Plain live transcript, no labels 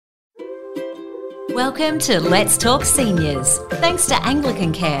Welcome to Let's Talk Seniors, thanks to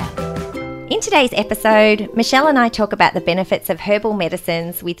Anglican Care. In today's episode, Michelle and I talk about the benefits of herbal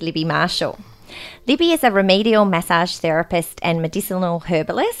medicines with Libby Marshall. Libby is a remedial massage therapist and medicinal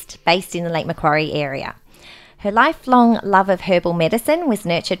herbalist based in the Lake Macquarie area. Her lifelong love of herbal medicine was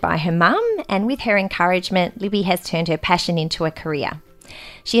nurtured by her mum, and with her encouragement, Libby has turned her passion into a career.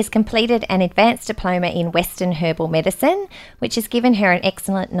 She has completed an advanced diploma in Western herbal medicine, which has given her an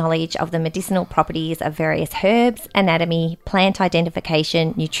excellent knowledge of the medicinal properties of various herbs, anatomy, plant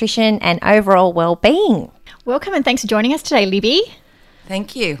identification, nutrition, and overall well-being. Welcome and thanks for joining us today, Libby.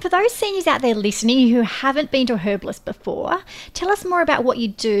 Thank you. For those seniors out there listening who haven't been to a herbalist before, tell us more about what you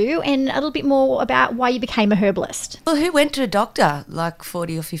do and a little bit more about why you became a herbalist. Well, who went to a doctor like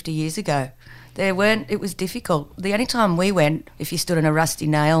 40 or 50 years ago? It was difficult. The only time we went, if you stood on a rusty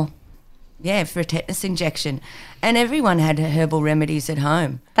nail, for a tetanus injection. And everyone had herbal remedies at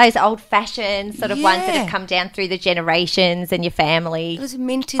home. Those old-fashioned sort of ones that have come down through the generations and your family. It was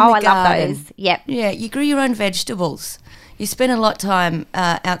mint in the garden. I love those. Yep. Yeah, you grew your own vegetables. You spent a lot of time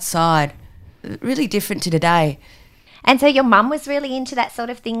outside. Really different to today. And so your mum was really into that sort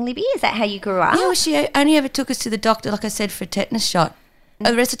of thing, Libby? Is that how you grew up? Yeah, well, she only ever took us to the doctor, like I said, for a tetanus shot.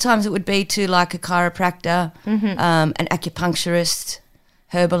 The rest of the times it would be to like a chiropractor, an acupuncturist,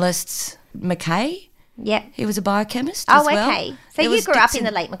 herbalists. McKay, yep, he was a biochemist as well. Oh, okay. So you grew up in the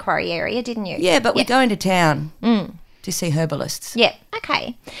Lake Macquarie area, didn't you? Yeah, but we go into town to see herbalists. Yep,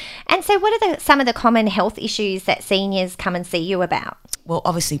 okay. And so what are some of the common health issues that seniors come and see you about? Well,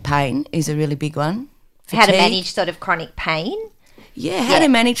 obviously pain is a really big one. Fatigue. How to manage sort of chronic pain? Yeah, how to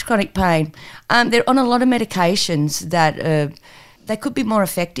manage chronic pain. They're on a lot of medications that... they could be more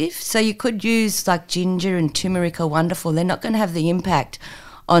effective. So you could use like ginger and turmeric are wonderful. They're not going to have the impact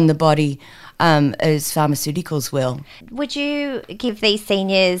on the body as pharmaceuticals will. Would you give these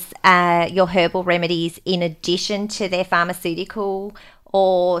seniors your herbal remedies in addition to their pharmaceutical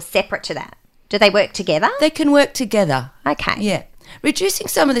or separate to that? Do they work together? They can work together. Okay. Yeah. Reducing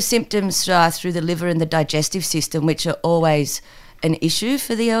some of the symptoms through the liver and the digestive system, which are always an issue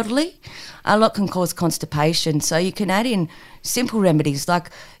for the elderly. A lot can cause constipation, so you can add in simple remedies like,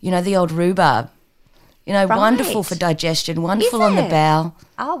 the old rhubarb. Wonderful for digestion, wonderful on the bowel.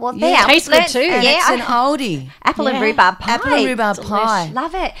 Oh, well, yeah. Tastes good too. And it's an oldie. Apple and rhubarb pie. Apple and rhubarb pie.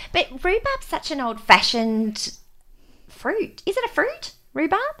 Love it. But rhubarb's such an old-fashioned fruit. Is it a fruit,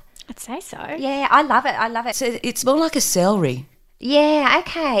 rhubarb? I'd say so. Yeah, I love it. So it's more like a celery. Yeah,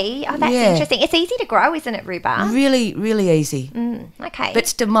 okay. Oh, that's interesting. It's easy to grow, isn't it, rhubarb? Really, really easy. Okay. But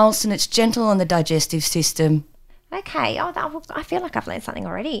it's demulcent, it's gentle on the digestive system. Okay. Oh, I feel like I've learned something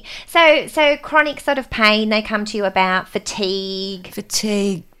already. So chronic sort of pain, they come to you about fatigue,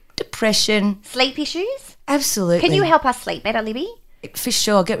 depression. Sleep issues? Absolutely. Can you help us sleep better, Libby? For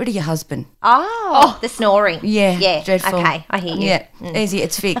sure. Get rid of your husband. Oh, the snoring. Yeah, dreadful. Okay, I hear you. Yeah, easy,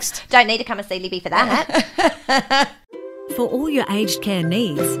 it's fixed. Don't need to come and see Libby for that. For all your aged care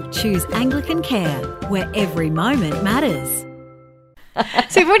needs, choose Anglican Care, where every moment matters.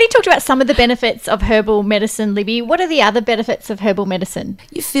 So we've already talked about some of the benefits of herbal medicine, Libby. What are the other benefits of herbal medicine?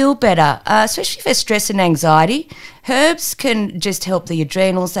 You feel better, especially for stress and anxiety. Herbs can just help the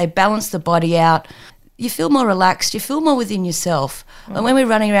adrenals. They balance the body out. You feel more relaxed. You feel more within yourself. And when we're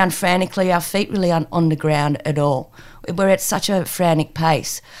running around frantically, our feet really aren't on the ground at all. We're at such a frantic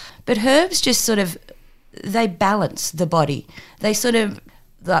pace. But herbs just sort of, they balance the body. They sort of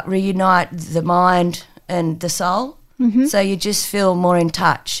reunite the mind and the soul. So you just feel more in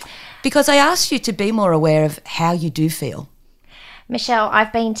touch. Because I asked you to be more aware of how you do feel. Michelle,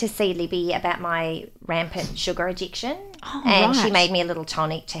 I've been to see Libby about my rampant sugar addiction. Oh, and right. she made me a little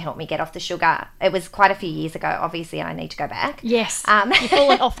tonic to help me get off the sugar. It was quite a few years ago. Obviously, I need to go back. Yes. You've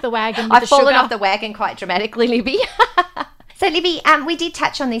fallen off the wagon with I've the sugar. fallen off the wagon quite dramatically, Libby. So, Libby, we did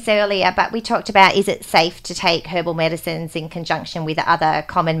touch on this earlier, but we talked about, is it safe to take herbal medicines in conjunction with other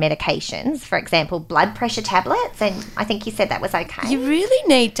common medications, for example, blood pressure tablets? And I think you said that was okay. You really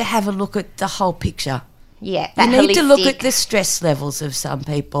need to have a look at the whole picture. Yeah, you that need to look holistic- at the stress levels of some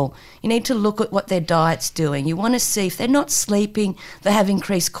people. You need to look at what their diet's doing. You want to see if they're not sleeping, they have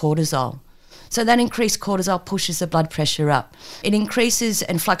increased cortisol. So that increased cortisol pushes the blood pressure up. It increases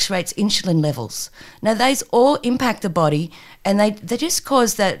and fluctuates insulin levels. Now, those all impact the body, and they just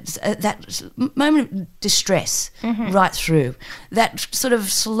cause that moment of distress right through, that sort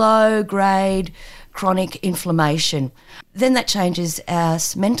of slow grade chronic inflammation. Then that changes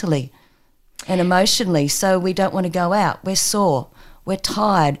us mentally and emotionally, so we don't want to go out. We're sore. We're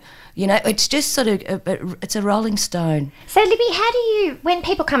tired. It's just sort of, it's a rolling stone. So, Libby, how do you, when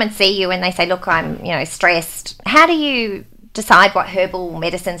people come and see you and they say, look, I'm, stressed, how do you decide what herbal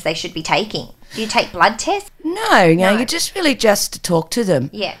medicines they should be taking? Do you take blood tests? No, you just really just talk to them.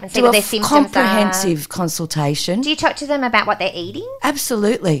 Yeah, and see do what a their symptoms are. comprehensive consultation. Do you talk to them about what they're eating?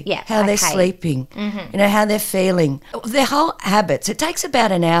 Absolutely. Yeah, how they're okay. sleeping, how they're feeling, their whole habits. It takes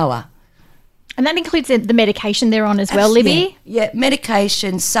about an hour. And that includes the medication they're on as well, Libby? Yeah,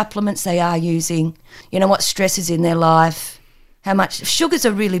 medications, supplements they are using, what stress is in their life, how much. Sugar's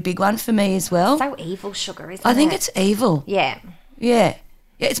a really big one for me as well. So evil, sugar, isn't it? I think it's evil. Yeah. Yeah.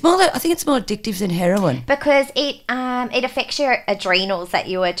 Yeah, I think it's more addictive than heroin. Because it affects your adrenals that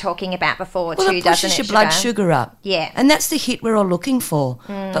you were talking about before Well, too, it doesn't pushes it? your blood sugar up. Yeah. And that's the hit we're all looking for.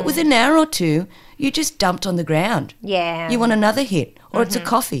 But within an hour or two, you just dumped on the ground. Yeah. You want another hit, or it's a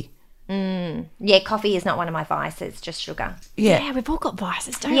coffee. Yeah, coffee is not one of my vices, just sugar. Yeah. We've all got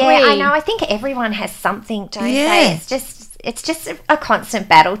vices, don't we? Yeah, I know. I think everyone has something, don't they? It's just a constant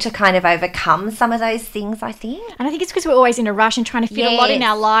battle to kind of overcome some of those things, I think. And I think it's because we're always in a rush and trying to fit a lot in Yes.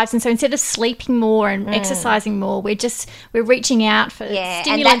 our lives. And so instead of sleeping more and exercising more, we're reaching out for Yeah, and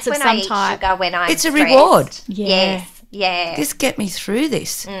stimulants that's of when I some eat type. sugar when I'm It's a stressed. reward. Yeah. Yes. Just get me through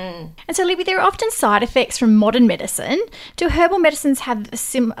this. And so, Libby, there are often side effects from modern medicine. Do herbal medicines have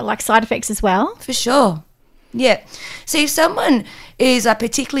side effects as well? For sure. Yeah. See, if someone is,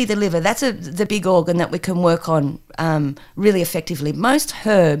 particularly the liver, that's the big organ that we can work on really effectively. Most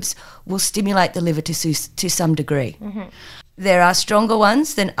herbs will stimulate the liver to some degree. There are stronger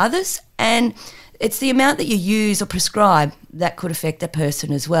ones than others, and it's the amount that you use or prescribe that could affect a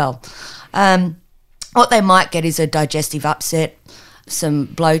person as well. What they might get is a digestive upset, some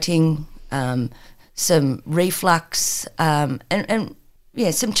bloating, some reflux, and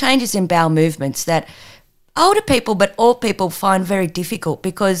some changes in bowel movements that older people, but all people, find very difficult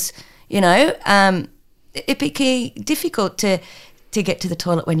because, it became difficult to get to the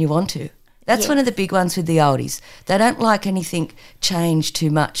toilet when you want to. That's one of the big ones with the oldies. They don't like anything changed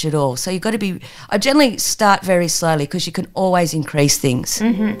too much at all. So you've got to I generally start very slowly because you can always increase things.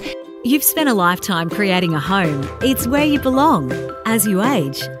 You've spent a lifetime creating a home. It's where you belong. As you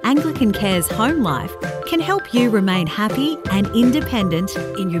age, Anglican Care's home life can help you remain happy and independent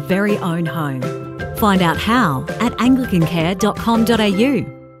in your very own home. Find out how at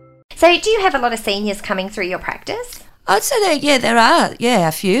anglicancare.com.au. So do you have a lot of seniors coming through your practice? I'd say there are,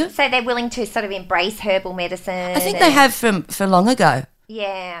 a few. So they're willing to sort of embrace herbal medicine? I think they have for long ago.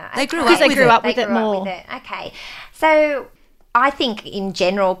 Yeah. They grew okay. up with it. They grew up They with it grew up more. with it. Okay. So I think in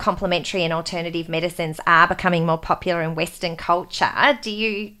general, complementary and alternative medicines are becoming more popular in Western culture. Do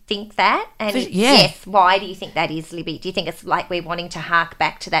you think that? And Yeah. yes, why do you think that is, Libby? Do you think it's like we're wanting to hark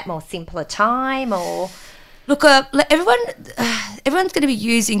back to that more simpler time, or? Look, everyone's going to be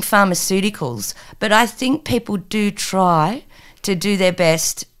using pharmaceuticals, but I think people do try to do their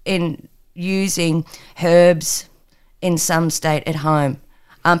best in using herbs in some state at home.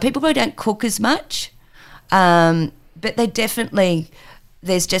 People probably don't cook as much, but they definitely,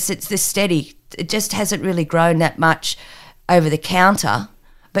 it's this steady. It just hasn't really grown that much over the counter.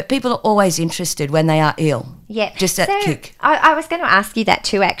 But people are always interested when they are ill. Yeah. Just that kick. I was going to ask you that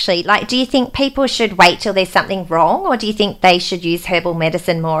too, actually. Like, do you think people should wait till there's something wrong, or do you think they should use herbal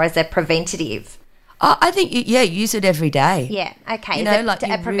medicine more as a preventative? I think, use it every day. Yeah, okay. You Is know, it like a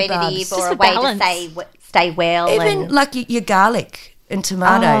your preventative rhubarbs. or Just a for way balance. to stay well? Even and like your garlic and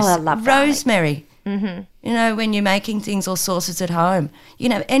tomatoes. Oh, I love garlic. Rosemary. Mm-hmm. When you're making things or sauces at home,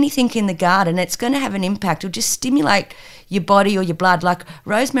 anything in the garden, it's going to have an impact. It'll just stimulate your body or your blood. Like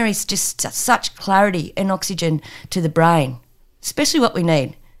rosemary's just such clarity and oxygen to the brain, especially what we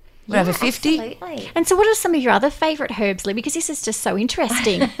need. We're over 50. Absolutely. And so what are some of your other favourite herbs, Libby? Because this is just so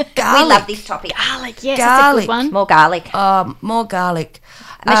interesting. Garlic. We love this topic. Garlic, yes, Garlic. that's a good one. More garlic. More garlic.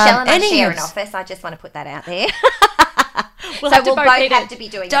 Michelle and I any share an herbs. office. I just want to put that out there. We'll so have to we'll both both eat have it. to be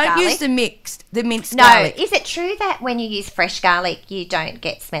doing Don't garlic. use the minced No, garlic. is it true that when you use fresh garlic, you don't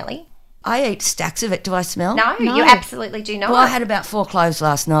get smelly? I eat stacks of it. Do I smell? No, No. you absolutely do not. Well, I had about 4 cloves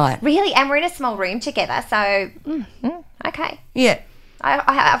last night. Really? And we're in a small room together, so okay. Yeah.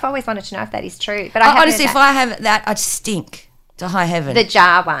 I've always wanted to know if that is true, but I have Honestly, heard if I have that, I'd stink to high heaven. the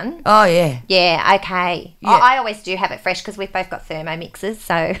jar one. Oh, yeah. Yeah, okay. Yeah. I always do have it fresh because we've both got Thermomixes,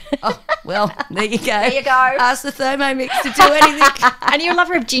 so Oh, well, there you go. There you go. Ask the Thermomix to do anything. And you're a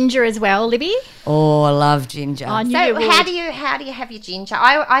lover of ginger as well, Libby? Oh, I love ginger. I knew so you would. how do you have your ginger?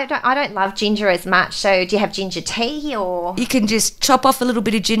 I don't love ginger as much. So do you have ginger tea or? You can just chop off a little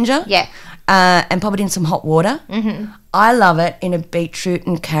bit of ginger. Yeah. And pop it in some hot water. Mm-hmm. I love it in a beetroot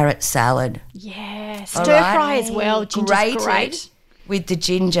and carrot salad. Yeah, All stir right. fry as well. Ginger's Grated great. with the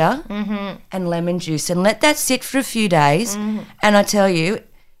ginger and lemon juice, and let that sit for a few days. And I tell you,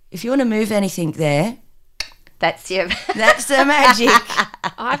 if you want to move anything there, That's your That's the magic.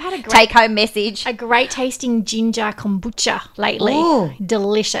 I've had a great take-home message. a great tasting ginger kombucha lately. Ooh.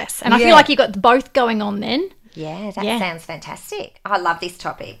 Delicious. And I Yeah. feel like you got both going on then. Yeah, that Yeah. sounds fantastic. I love this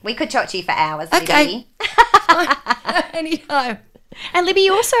topic. We could talk to you for hours, Okay. Libby. Anytime. And Libby,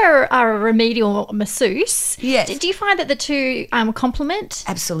 you also are a remedial masseuse. Yes. Do you find that the two complement?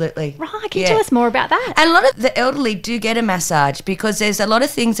 Absolutely. Right. Can you tell us more about that? And a lot of the elderly do get a massage because there's a lot of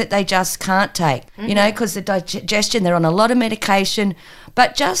things that they just can't take, you know, because the digestion, they're on a lot of medication,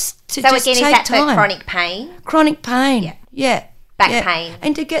 but just to So just again, is take that time. for chronic pain? Chronic pain. Yeah. Back pain.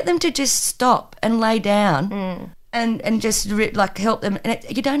 And to get them to just stop and lay down and just like help them. And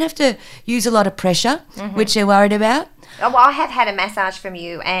you don't have to use a lot of pressure, which they're worried about. Oh, well, I have had a massage from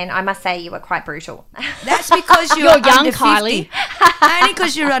you, and I must say you were quite brutal. That's because you're You're young, under 50. Kylie. Only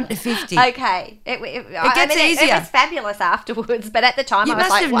because you're under 50. Okay. It gets easier. It was fabulous afterwards, but at the time You I was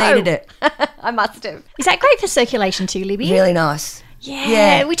must like, have whoa. needed it. I must have. Is that great for circulation too, Libby? Really nice.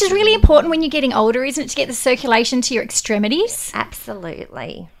 Yeah, which is really important when you're getting older, isn't it, to get the circulation to your extremities?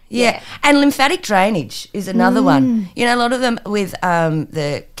 Absolutely. Yeah. And lymphatic drainage is another one. You know, a lot of them with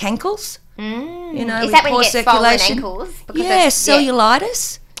the cankles. You know, Is with that when poor you get swollen circulation. ankles? Because Yeah, of-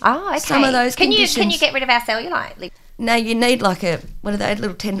 cellulitis. Oh, okay. Some of those Can you conditions. get rid of our cellulite? Libby? No, you need like a one of those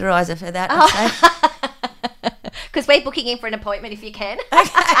little tenderizer for that. Oh. I'd say. Because we're booking in for an appointment if you can.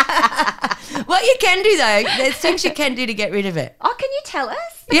 What you can do though, there's things you can do to get rid of it. Oh, can you tell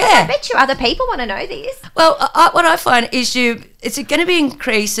us? Because Yeah. I bet you other people want to know this. Well, what I find is it's going to be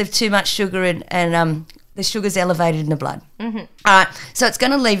increase of too much sugar and the sugar's elevated in the blood. Mm-hmm. All right, so it's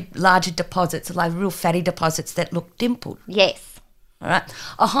going to leave larger deposits, like real fatty deposits that look dimpled. Yes. All right,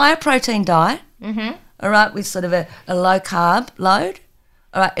 a higher protein diet. Mm-hmm. All right, with sort of a low carb load.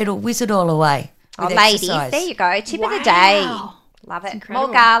 All right, it'll whiz it all away. Oh, with ladies, exercise. there you go. Tip of the day. Love it. incredible.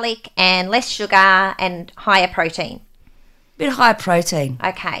 More garlic and less sugar and higher protein. Bit higher protein.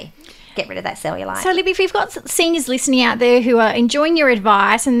 Okay. Get rid of that cellulite. So, Libby, if we've got seniors listening out there who are enjoying your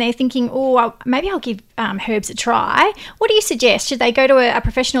advice and they're thinking, maybe I'll give herbs a try, what do you suggest? Should they go to a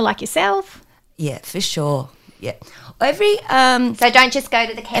professional like yourself? Yeah, for sure. Yeah, every So don't just go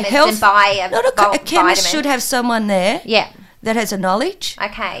to the chemist health, and buy a not a chemist vitamin. should have someone there. Yeah. That has a knowledge.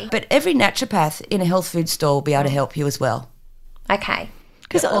 Okay. But every naturopath in a health food store will be able to help you as well. Okay.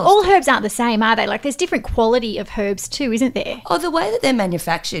 Because all herbs aren't the same, are they? Like, there's different quality of herbs too, isn't there? Oh, the way that they're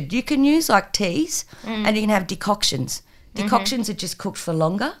manufactured, you can use like teas and you can have decoctions. Decoctions are just cooked for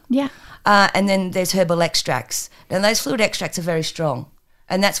longer. Yeah. And then there's herbal extracts. And those fluid extracts are very strong.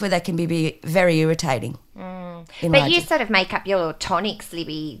 And that's where they can be very irritating. But you sort of make up your tonics,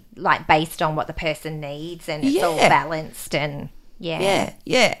 Libby, like based on what the person needs, and it's all Yeah. balanced and Yeah.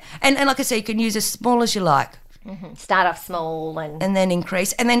 And like I say, you can use as small as you like start off small and and then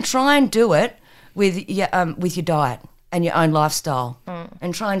increase. And then try and do it with your diet and your own lifestyle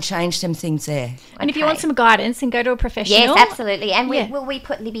and try and change some things there. And if you want some guidance, then go to a professional. yes, absolutely. And Yeah. will we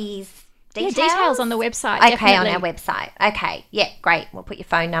put Libby's Yeah, details? details on the website. Okay, on definitely. our website. Okay, yeah, great. We'll put your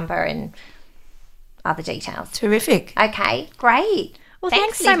phone number and other details. Terrific. Okay, great. Well,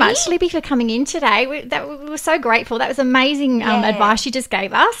 thanks so much, Libby, for coming in today. We were so grateful. That was amazing advice you just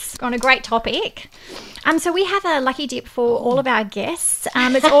gave us on a great topic. So we have a lucky dip for all of our guests.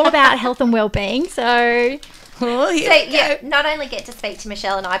 It's all about health and well-being. So Oh, here So we go. you not only get to speak to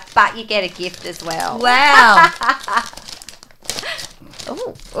Michelle and I, but you get a gift as well. Wow.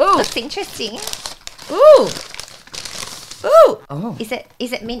 Oh, Ooh. looks interesting. Ooh. Ooh. Oh. Is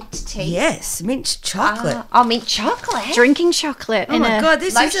it mint tea? Yes, mint chocolate. Oh, mint chocolate. drinking chocolate. Oh my God,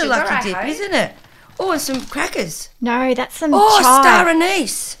 this low is a sugar, lucky I dip, hope. isn't it? Oh, and some crackers. No, that's some Oh, chai. star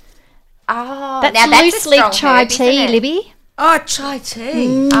anise. Oh, That's now that's loose a leaf strong chai herb, isn't tea, it? Libby. Oh, chai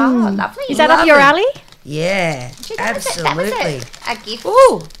tea. Oh, lovely. Is that up your Lovely. alley? Yeah, Gee, that was absolutely. a gift.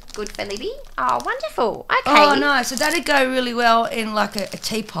 Ooh. Good for Libby. Oh, wonderful. Okay. Oh, no, so that'd go really well in like a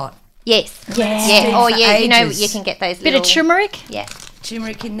teapot. Yes. Yeah. Yeah. Or For yeah, you know ages. you can get those Bit little. of turmeric. Yeah.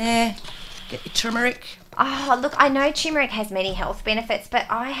 Turmeric in there. Get your turmeric. Oh, look, I know turmeric has many health benefits, but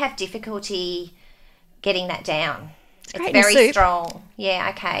I have difficulty getting that down. It's great in a very soup. strong.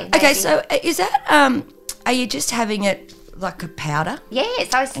 Yeah. Okay. Okay, maybe. so is that, are you just having it like a powder?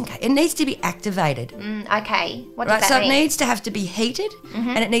 Yes, I was. Okay, it needs to be activated. Okay. What does Right, so that it mean? needs to have to be heated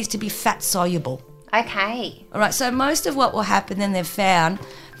and it needs to be fat soluble. Okay. All right, so most of what will happen then they've found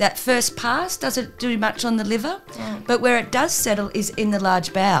that first pass doesn't do much on the liver, but where it does settle is in the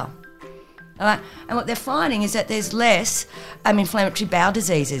large bowel. All right, and what they're finding is that there's less inflammatory bowel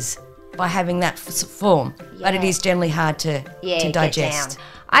diseases by having that form, but it Yeah. is generally hard to Yeah. digest. Get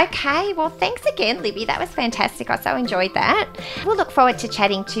Okay, well, thanks again, Libby. That was fantastic. I so enjoyed that. We'll look forward to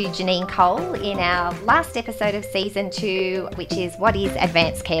chatting to Janine Cole in our last episode of Season 2, which is What is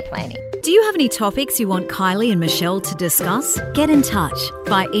Advanced Care Planning? Do you have any topics you want Kylie and Michelle to discuss? Get in touch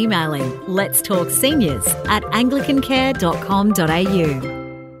by emailing letstalkseniors@anglicancare.com.au.